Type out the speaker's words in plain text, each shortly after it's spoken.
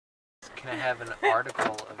Can I have an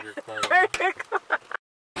article of your clothing?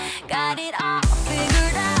 Got it all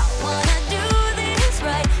figured out. Wanna do this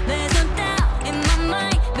right. There's no doubt in my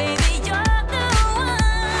mind, baby, you're the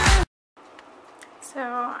one. So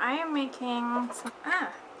I am making some.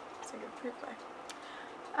 It's a good fruit fly.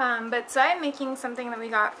 So I'm making something that we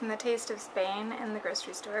got from the Taste of Spain in the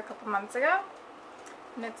grocery store a couple months ago,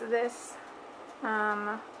 and it's this.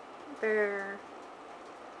 They're,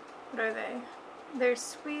 what are they? They're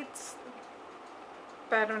sweets,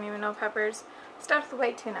 but I don't even know, peppers, stuffed with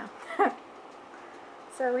white tuna.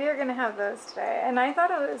 So we are going to have those today, and I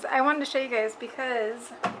wanted to show you guys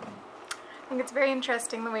because I think it's very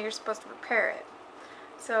interesting the way you're supposed to prepare it.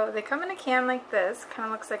 So they come in a can like this, kind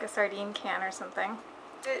of looks like a sardine can or something.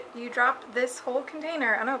 You drop this whole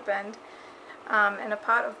container unopened in a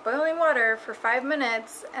pot of boiling water for 5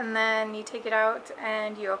 minutes, and then you take it out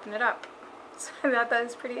and you open it up. So I thought that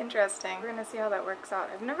was pretty interesting. We're going to see how that works out.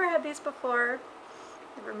 I've never had these before,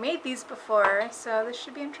 never made these before, so this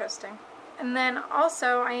should be interesting. And then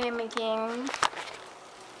also I am making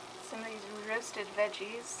some of these roasted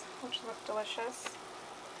veggies, which look delicious.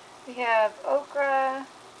 We have okra,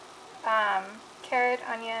 carrot,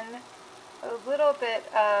 onion, a little bit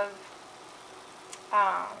of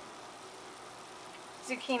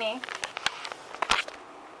zucchini,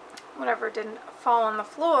 whatever didn't fall on the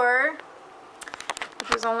floor, which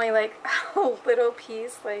was only like a little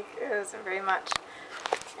piece, like it wasn't very much.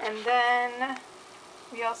 And then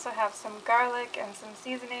we also have some garlic and some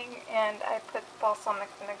seasoning, and I put balsamic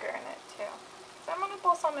vinegar in it too. So I'm on a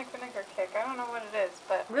balsamic vinegar kick. I don't know what it is,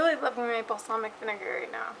 but I really love my balsamic vinegar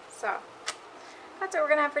right now. So that's what we're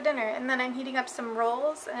gonna have for dinner. And then I'm heating up some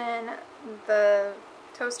rolls in the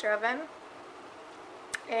toaster oven.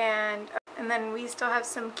 And then we still have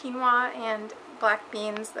some quinoa and black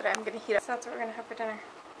beans that I'm gonna heat up. So that's what we're gonna have for dinner.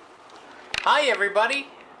 Hi everybody,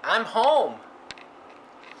 I'm home.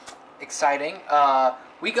 Exciting.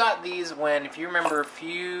 We got these when, if you remember, a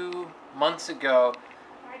few months ago.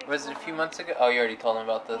 Was it a few months ago? Oh, you already told them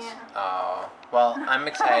about this? Yeah. Oh, well, I'm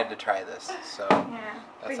excited to try this. So. Yeah.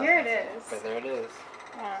 But here it is. But there it is.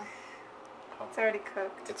 Yeah. It's already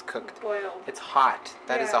cooked. It's cooked. Boiled. It's hot.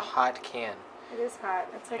 That is Yeah. a hot can. It is hot.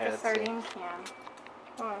 It's like a sardine can.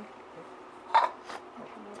 Hold on. I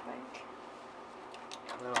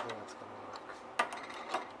don't think that's gonna work.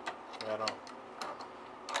 I don't.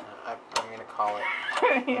 I'm gonna call it.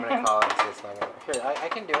 I'm gonna call it and say it's not gonna. Here, I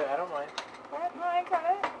can do it. I don't mind. What? No, I got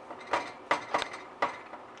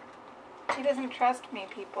it. He doesn't trust me,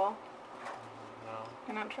 people. No.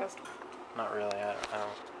 I don't trust him. Not really. I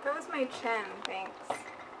don't. That was my chin, thanks.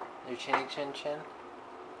 Your chinny chin chin?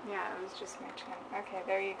 Yeah, it was just my chin. Okay,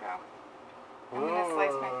 there you go. I'm gonna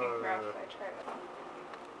slice my finger off if I try it.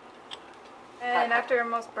 And after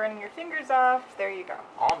almost burning your fingers off, there you go.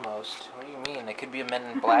 Almost? What do you mean? It could be a Men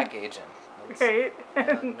in Black agent. Right?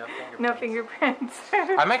 No fingerprints. No fingerprints.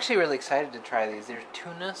 I'm actually really excited to try these. They're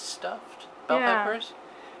tuna stuffed bell peppers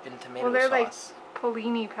and tomato well, they're sauce. like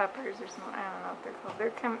Polini peppers or something. I don't know what they're called.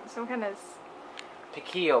 They're some kind of...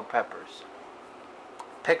 Piquillo peppers.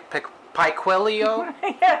 Piquillo?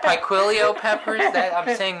 Yeah. Piquillo peppers? That,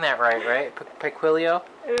 I'm saying that right? Piquillo?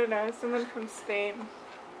 I don't know. Someone from Spain.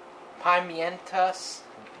 Pimientas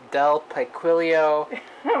del Piquillo.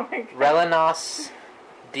 Oh my God. Rellenos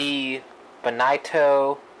de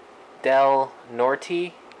Benito del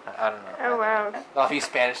Norte. I don't know. Oh wow. All of you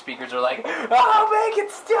Spanish speakers are like, oh, make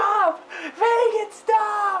it stop! Make it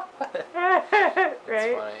stop! Right?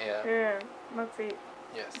 It's funny, yeah. Yeah. Let's eat.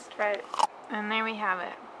 Yes. Let's try it. And there we have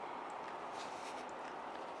it.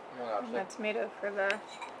 Oh my gosh. And the tomato for the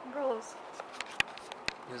rolls.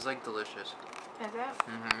 It was like delicious. Is it?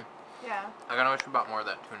 Mm-hmm. Yeah. I gotta wish about more of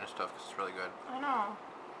that tuna stuff because it's really good. I know.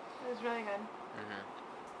 It was really good. Mm-hmm.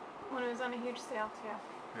 When it was on a huge sale too.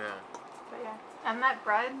 Yeah. But yeah. And that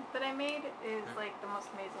bread that I made is like the most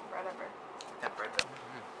amazing bread ever. That bread though.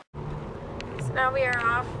 Mm-hmm. So now we are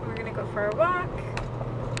off. We're gonna go for a walk.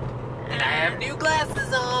 And I have new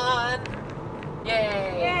glasses on!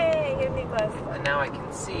 Yay! Yay! You have new glasses on. And now I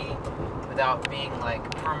can see without being like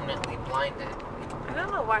permanently blinded. I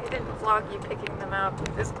don't know why I didn't vlog you picking them up.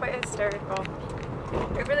 It was quite hysterical.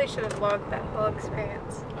 I really should have vlogged that whole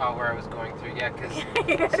experience. Oh, where I was going through, yeah, because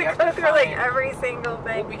you had to go through like every single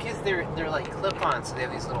thing. Well, because they're like clip-ons, so they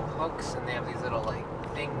have these little hooks and they have these little like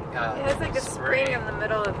thing. It has like a spring in the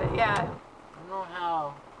middle of it. Yeah. I don't know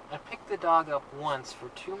how. I picked the dog up once for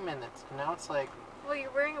 2 minutes, and now it's like. Well,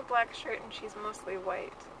 you're wearing a black shirt and she's mostly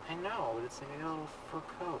white. I know, but it's like a little fur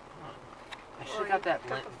coat. I should have got that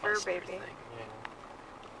lint fur buster baby. thing.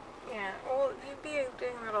 Yeah. Well, you'd be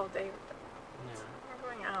doing that all day with them. Yeah.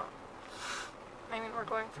 We're going out. I mean, we're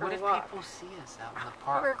going for What a if walk. people see us out in the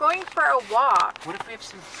park? We're going for a walk. What if we have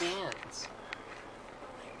some fans?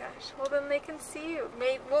 Oh my gosh. Well, then they can see you.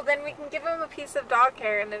 Well, then we can give them a piece of dog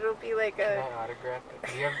hair, and it'll be like Can a. I autograph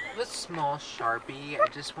it? Do you have a small Sharpie? I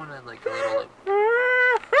just want to like a little.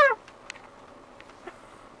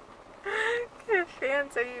 Good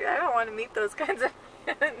fans are you? I don't want to meet those kinds of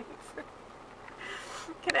fans.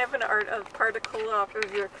 Can I have a particle off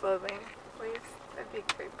of your clothing, please? That'd be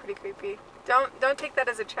pretty creepy. Don't take that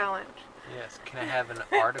as a challenge. Yes. Can I have an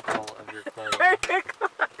article of your clothing? Particle.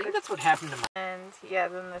 I think that's what happened to my. And yeah,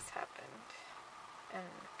 then this happened, and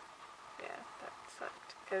yeah, that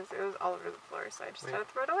sucked because it was all over the floor, so I just had to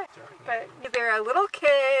throw it away. But either a little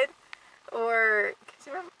kid, or cause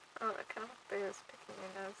you remember? Oh, that kind of looked like it was picking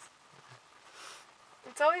your nose.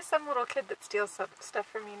 It's always some little kid that steals some stuff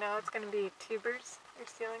from you. Now it's gonna be tubers. You're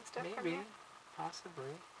stealing stuff from Maybe, you.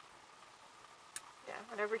 possibly. Yeah,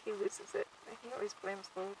 whenever he loses it, he always blames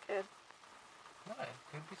the little kid. What?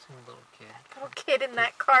 Could be some little kid. Little kid in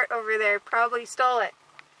that cart over there probably stole it.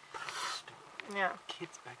 Yeah.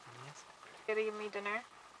 Kids back then, yes. You gotta give me dinner?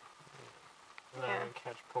 And I'm Yeah. gonna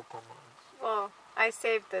catch Pokemons. Well, I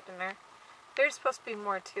saved the dinner. There's supposed to be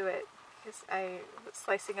more to it because I was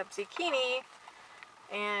slicing up zucchini,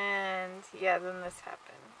 and yeah, then this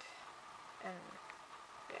happened, and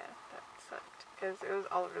yeah, that sucked because it was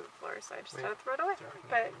all over the floor, so I just had to throw it away.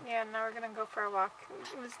 But yeah, now we're gonna go for a walk.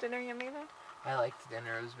 Was dinner yummy though? I liked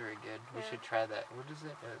dinner. It was very good. We Yeah. should try that. What is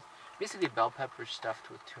it? It was basically bell pepper stuffed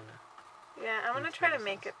with tuna. Yeah, I'm gonna try to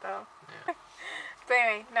make it though. Yeah. But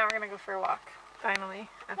anyway, now we're gonna go for a walk. Finally,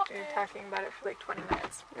 after talking about it for like 20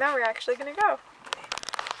 minutes. Now we're actually gonna go.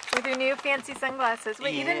 With your new fancy sunglasses.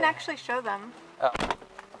 Wait, you didn't Yeah. actually show them. Oh.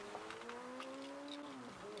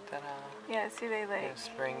 Ta-da. Yeah, see they like... They're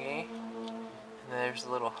springy. And there's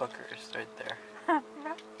little hookers right there.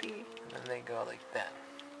 Rocky. And then they go like that.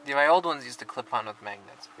 Yeah, my old ones used to clip on with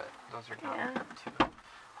magnets, but those are gone Yeah. too.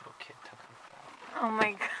 Little kid took them. Oh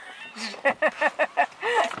my gosh.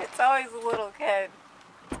 It's always a little kid.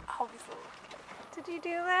 It's always a little kid. Did you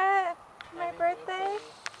do that for my birthday?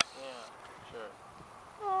 Yeah, sure.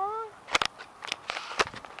 Aww.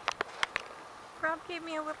 Rob gave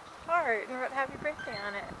me a little heart and wrote happy birthday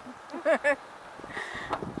on it.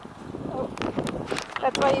 Oh.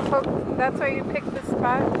 That's why you picked this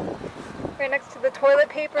spot? Right next to the toilet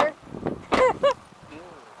paper?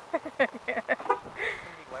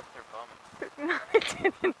 Wiped their bum. No, I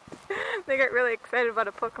didn't. They got really excited about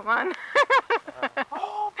a Pokemon.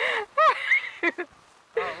 Oh,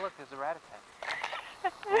 look, there's a rat-a-tat.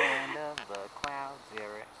 Land of the clouds, yeah,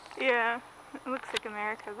 right? Yeah, it looks like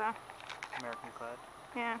America though. American Cloud.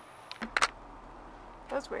 Yeah.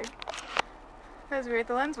 That was weird. That was weird.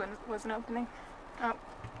 The lens wasn't opening. Oh.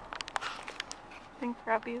 I think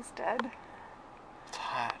Robbie is dead. It's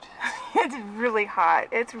hot. It's really hot.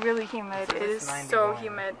 It's really humid. It is so 91.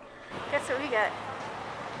 humid. Guess what we get?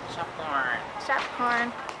 Popcorn.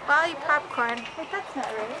 Popcorn. Lolly popcorn. Wait, that's not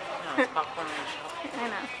right. No, it's popcorn in the shop. I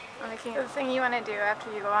know. I'm making the thing you want to do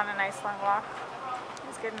after you go on a nice long walk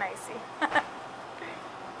is get an icy.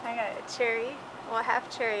 I got a cherry. Well, half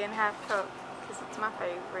cherry and half Coke because it's my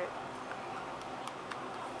favorite.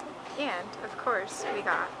 And, of course, we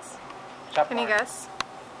got... Can you guess?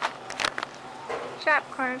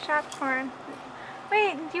 Shopcorn.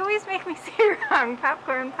 Wait, you always make me say it wrong.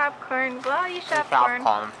 Popcorn. Well, you shopcorn.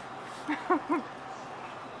 Popcorn.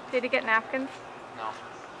 Did you get napkins? No.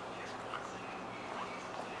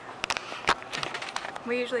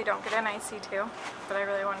 We usually don't get an icy too, but I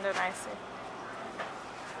really wanted an icy.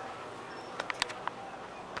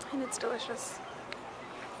 And it's delicious.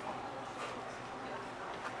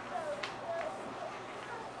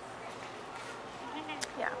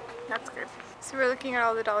 Yeah, that's good. So we're looking at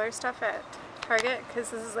all the dollar stuff at Target because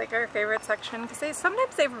this is like our favorite section because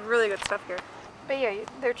sometimes they have really good stuff here. But yeah,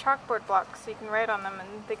 they're chalkboard blocks so you can write on them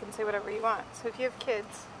and they can say whatever you want. So if you have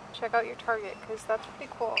kids, check out your Target because that's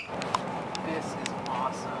pretty cool. This is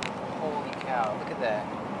awesome. Holy cow, look at that.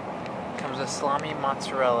 Comes with salami,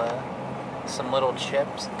 mozzarella, some little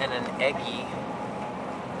chips, and an eggie.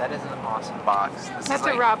 That is an awesome box. This That's is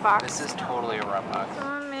a raw box. This is totally a raw box.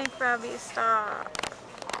 Don't make Robbie stop.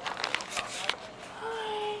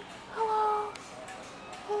 Hi. Hello.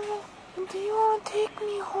 Do you want to take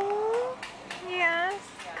me home? Yes.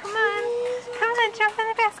 Come on, jump in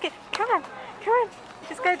the basket. Come on.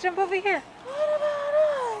 Just gotta jump over here. What about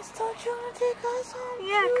us? Don't you want to take us home?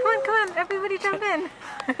 Yeah, come on. Everybody jump in.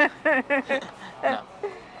 No.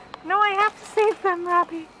 No, I have to save them,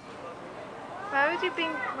 Robbie. Why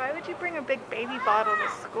would you bring a big baby bottle to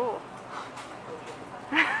school?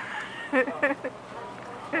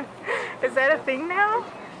 Is that a thing now?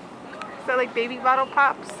 Is that like baby bottle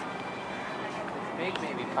pops? Big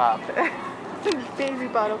baby pop. Baby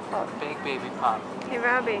bottle pop. Big baby pop. Hey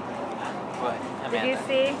Robbie, What? did you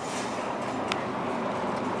see?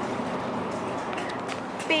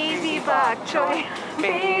 Baby bok choy.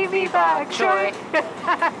 Baby bok choy.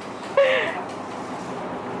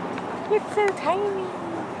 It's so tiny.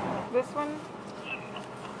 This one?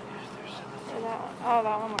 Or that one? Oh,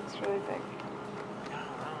 that one looks really big. That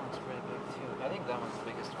one's pretty big too. I think that one's the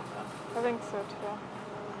biggest one though. I think so too.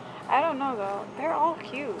 I don't know though. They're all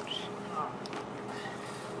huge.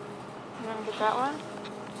 You want to get that one?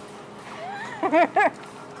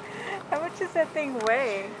 How much does that thing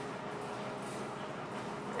weigh?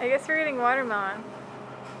 I guess we're getting watermelon.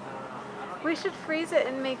 We should freeze it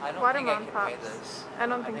and make watermelon pops. I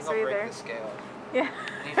don't think so I'll break either. the scale. Yeah.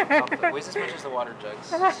 I need some chocolate. Weighs as much as the water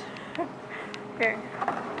jugs. Here.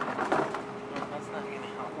 That's not gonna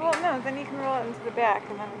help. Well, no, then you can roll it into the back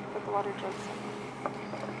and then put the water jugs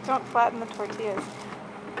in. Don't flatten the tortillas.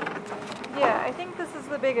 Yeah, I think this is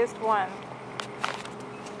the biggest one.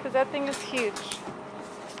 Because that thing is huge.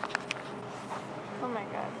 Oh my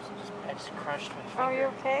god. I just crushed my finger. Oh, you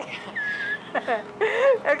okay?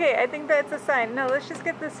 Okay, I think that's a sign. No, let's just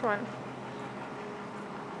get this one.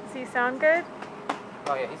 Does he sound good?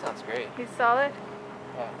 Oh yeah, he sounds great. He's solid?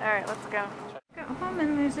 Yeah. Alright, let's go. Go home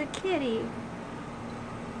and there's a kitty.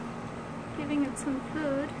 Giving it some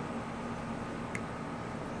food.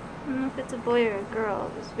 I don't know if it's a boy or a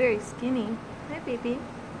girl. It was very skinny. Hi, baby.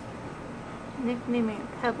 Nicknaming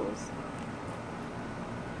it Pebbles.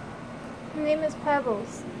 His name is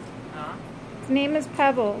Pebbles. Huh? His name is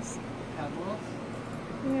Pebbles. Pebbles?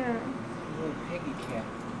 Yeah. Little piggy cat.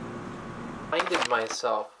 Blinded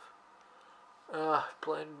myself.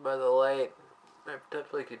 Blinded by the light. I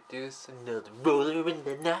pretend like a deuce and the roller in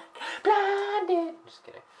the night. Blinded. Just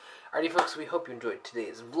kidding. Alrighty, folks. We hope you enjoyed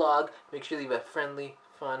today's vlog. Make sure you leave a friendly,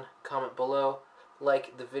 fun comment below.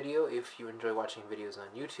 Like the video if you enjoy watching videos on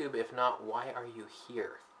YouTube. If not, why are you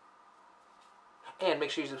here? And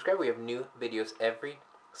make sure you subscribe. We have new videos every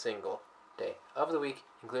single day of the week,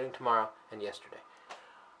 including tomorrow and yesterday.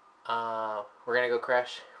 We're gonna go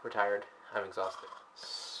crash. We're tired. I'm exhausted.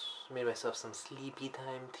 Made myself some sleepy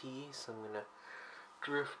time tea, so I'm gonna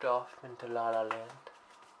drift off into La La Land.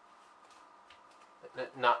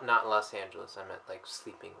 Not Los Angeles. I meant like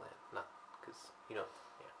sleeping land. Not because you know.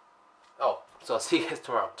 Yeah. Oh, so I'll see you guys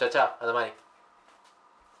tomorrow. Ciao, ciao. Adamani.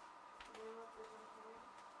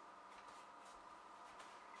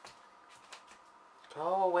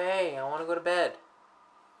 Go away. I want to go to bed.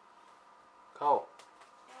 Go.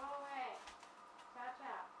 Go away. Ciao,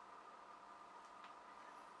 ciao.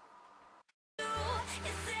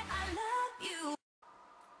 You say I love you.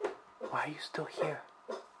 Why are you still here?